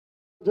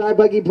Dry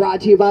Buggy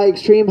brought to you by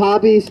Extreme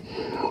Hobbies.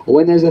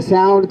 When there's a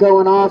sound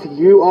going off,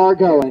 you are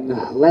going.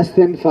 Less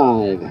than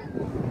 5.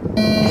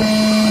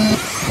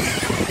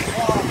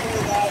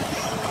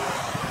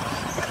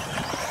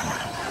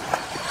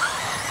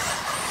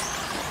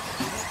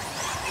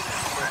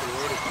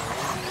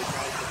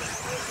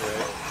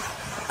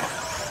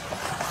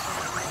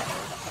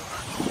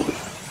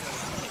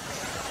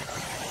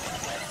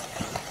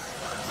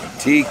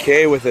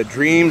 TK with a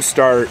dream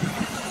start.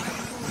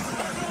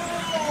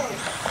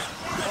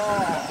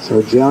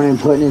 So Jonan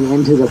putting it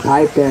into the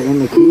pipe there in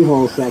the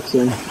keyhole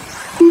section.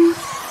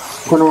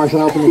 Corner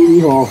marshal open the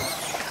keyhole.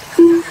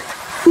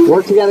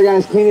 Work together,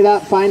 guys. Clean it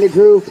up. Find a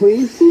groove,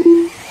 please.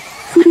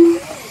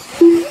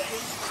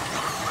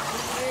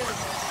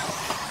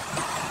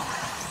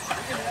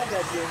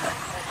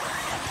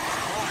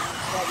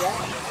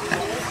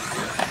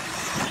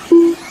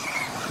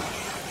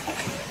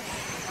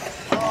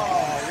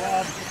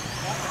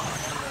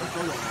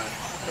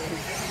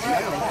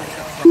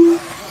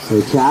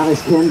 So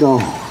Travis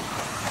Kendall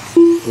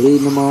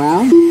leading them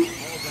around.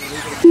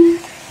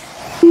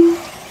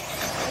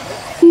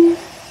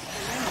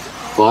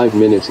 Five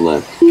minutes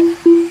left.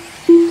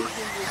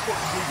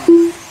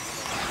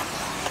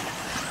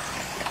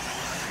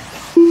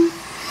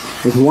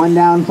 With 1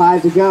 down,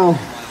 5 to go.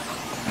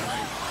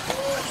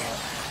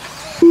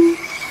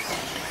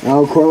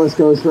 Oh, Corliss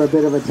goes for a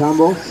bit of a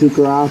tumble.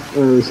 Sukarov,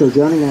 or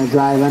Sojourner gonna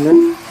drive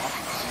under.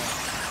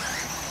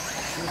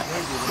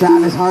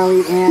 Travis,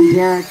 Harley, and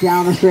Derek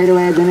down the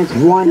straightaway. Then it's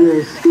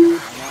Wonders,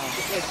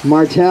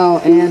 Martel,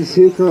 and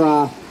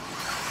Sukarov.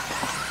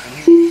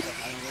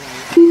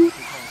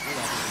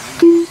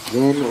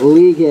 Then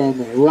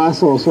Legan,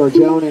 Russell,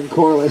 Sorjonen,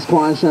 Corliss,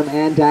 Quansham,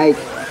 and Dyke.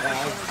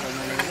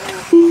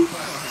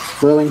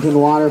 Burlington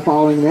Water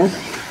following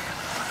this.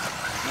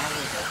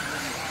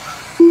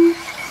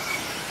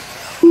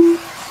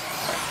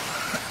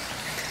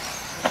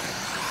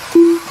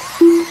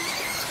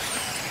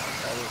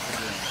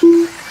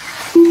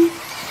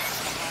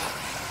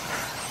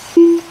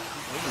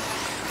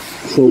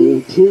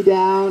 So 2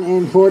 down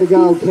and 4 to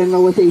go.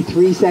 Kendall with a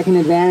 3-second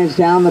advantage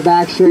down the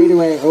back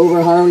straightaway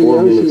over Harley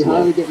Yoshi.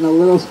 Harley getting a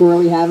little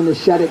squirrely, having to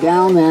shut it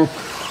down there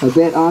a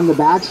bit on the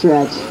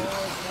backstretch.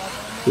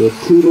 With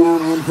 2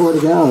 down and 4 to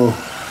go.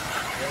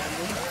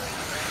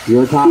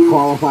 Your top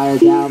qualifier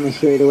down the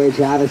straightaway,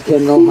 Travis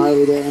Kendall.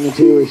 Harley there in the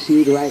 2.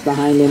 Rashid right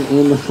behind him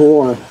in the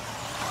 4.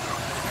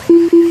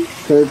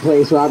 Third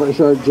place, Robert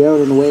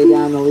Short-Joden way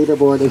down the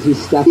leaderboard as he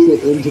stuffs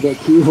it into the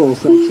keyhole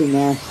section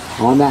there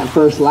on that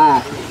first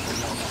lap.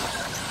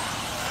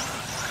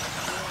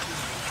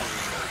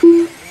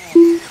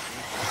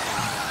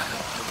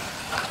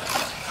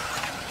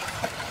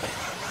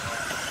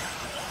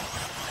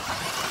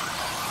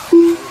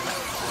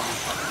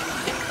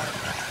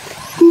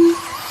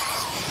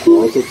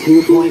 It's a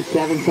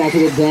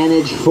 2.7-second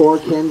advantage for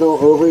Kendall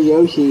over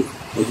Yoshi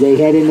as they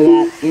head into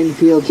that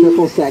infield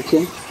triple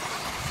section.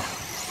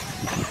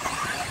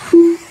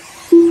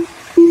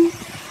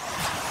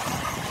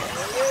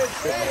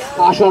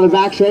 Caution on the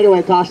back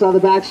straightaway, caution on the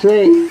back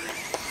straight.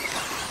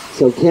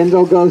 So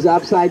Kendall goes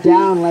upside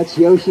down, lets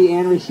Yoshi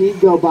and Rashid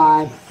go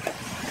by.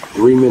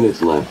 3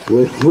 minutes left.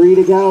 With 3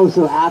 to go,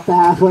 so at the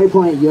halfway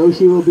point,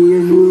 Yoshi will be your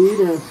new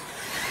leader.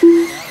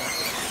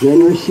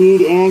 Then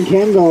Rashid and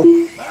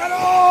Kendall.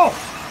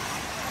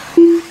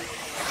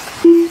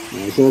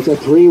 So it's a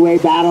 3-way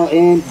battle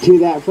into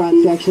that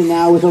front section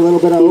now with a little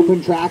bit of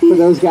open track for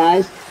those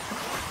guys.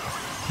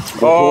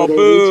 Oh,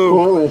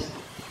 boo!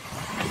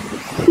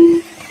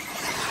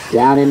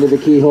 Down into the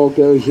keyhole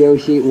goes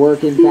Yoshi,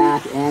 working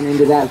back and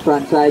into that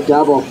front side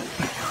double.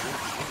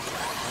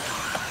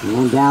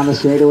 And down the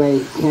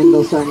straightaway,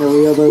 Kendall starting to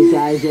reel those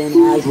guys in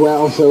as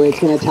well, so it's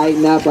going to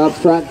tighten up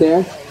front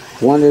there.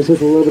 Wonders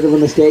with a little bit of a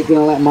mistake, going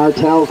to let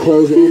Martel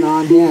close in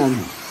on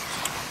him.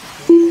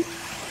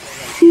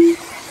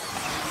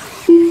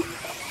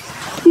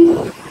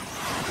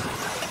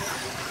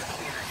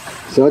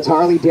 So it's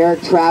Harley,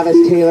 Derek, Travis,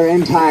 Taylor,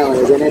 and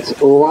Tyler. Then it's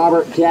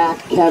Robert, Jack,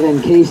 Kevin,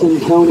 Kaysen,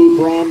 Tony,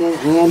 Brandon,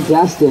 and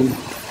Dustin.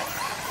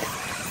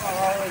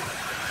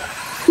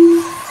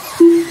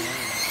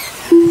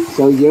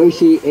 So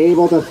Yoshi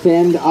able to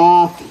fend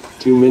off.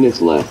 2 minutes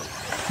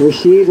left.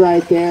 Rashid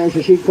right there.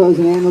 Rashid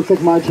closing in. Looks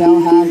like Martel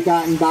has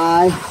gotten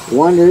by.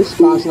 Wonders,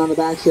 crossing on the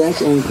back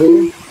stretch and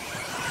clear.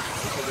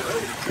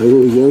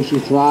 Ooh, Yoshi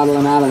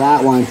throttling out of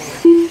that one.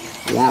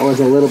 That was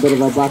a little bit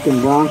of a buck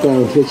and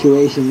bronco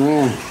situation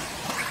there.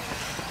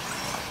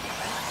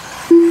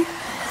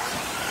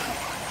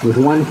 With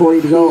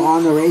 1:40 to go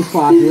on the race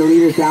clock, your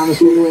leaders down the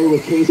straightaway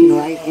with Casey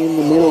right in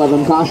the middle of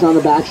them. Caution on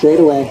the back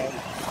straightaway.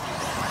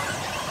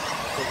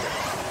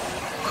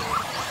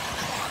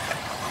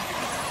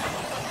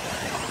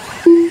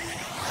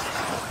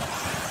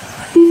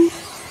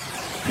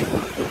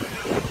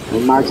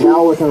 And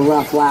Martel with a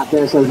rough lap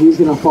there, so he's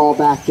going to fall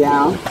back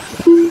down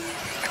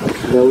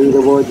the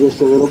leaderboard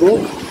just a little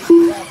bit.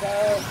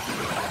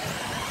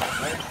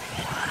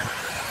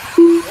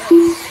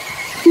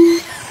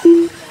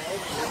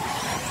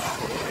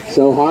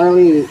 So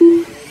Harley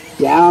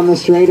down the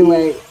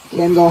straightaway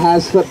Kendall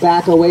has slipped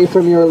back away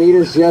from your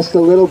leaders just a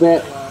little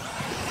bit.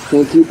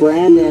 Thank you,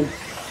 Brandon.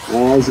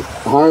 As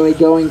Harley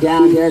going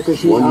down, Derek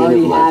Rashid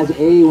already has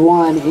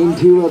A1 in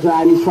two-wheel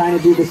drive. He's trying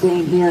to do the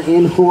same here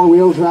in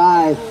four-wheel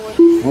drive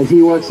as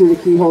he works through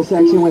the keyhole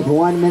section with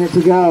 1 minute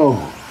to go.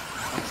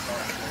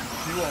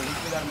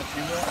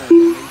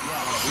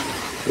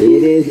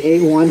 It is a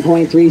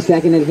 1.3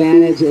 second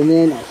advantage, and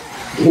then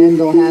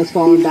Kendall has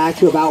fallen back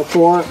to about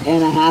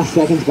 4.5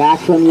 seconds back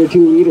from your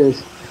two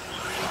leaders.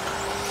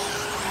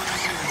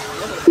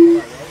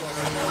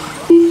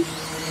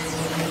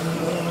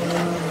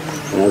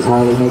 As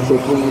Harley makes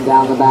it clean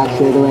down the back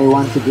straightaway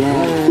once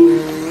again.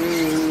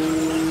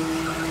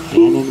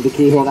 And into the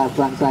keyhole, that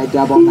front side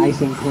double, nice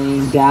and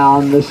clean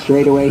down the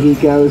straightaway he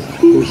goes.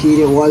 Rashid,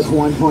 it was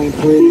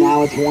 1.3,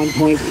 now it's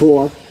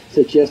 1.4.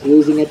 So just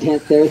losing a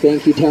tenth there.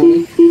 Thank you,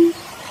 Tony.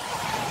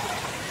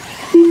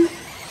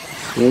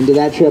 Into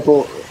that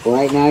triple.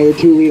 Right now your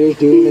two leaders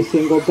doing the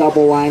single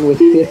double line with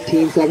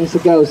 15 seconds to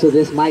go. So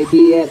this might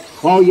be it.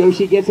 Oh,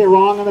 Yoshi gets it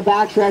wrong on the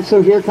backstretch.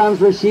 So here comes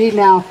Rashid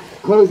now.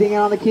 Closing in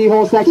on the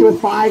keyhole section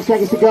with 5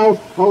 seconds to go.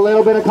 A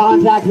little bit of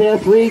contact there.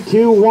 3,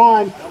 2,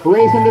 1.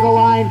 Racing to the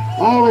line.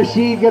 Oh,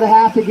 Rashid gonna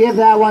have to give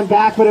that one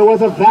back, but it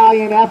was a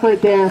valiant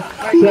effort there.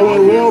 So it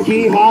will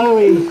be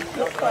Harley.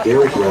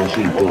 Derek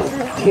Rashid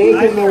done.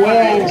 Taking the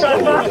win.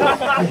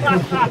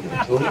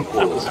 Tony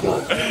Corliss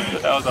done.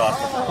 That was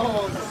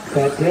awesome.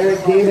 But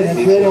Derek gave it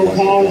a good old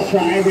college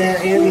try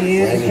there in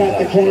the end to cut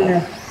the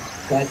corner.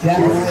 But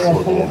definitely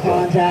a full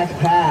contact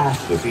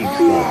pass. The beat's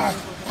done.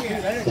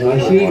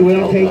 Rashid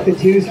will take the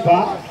 2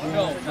 spot.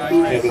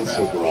 Kevin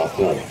Sokolov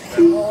done.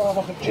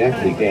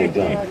 Jack Lee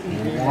done.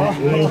 That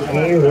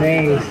is a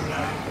race.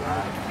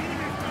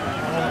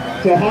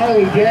 So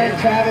Harley, Derek,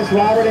 Travis,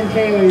 Robert, and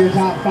Taylor, your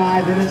top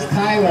 5. Then it's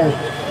Tyler,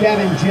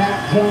 Kevin,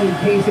 Jack, Tony,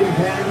 Payson,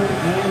 Brandon,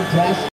 and Dustin.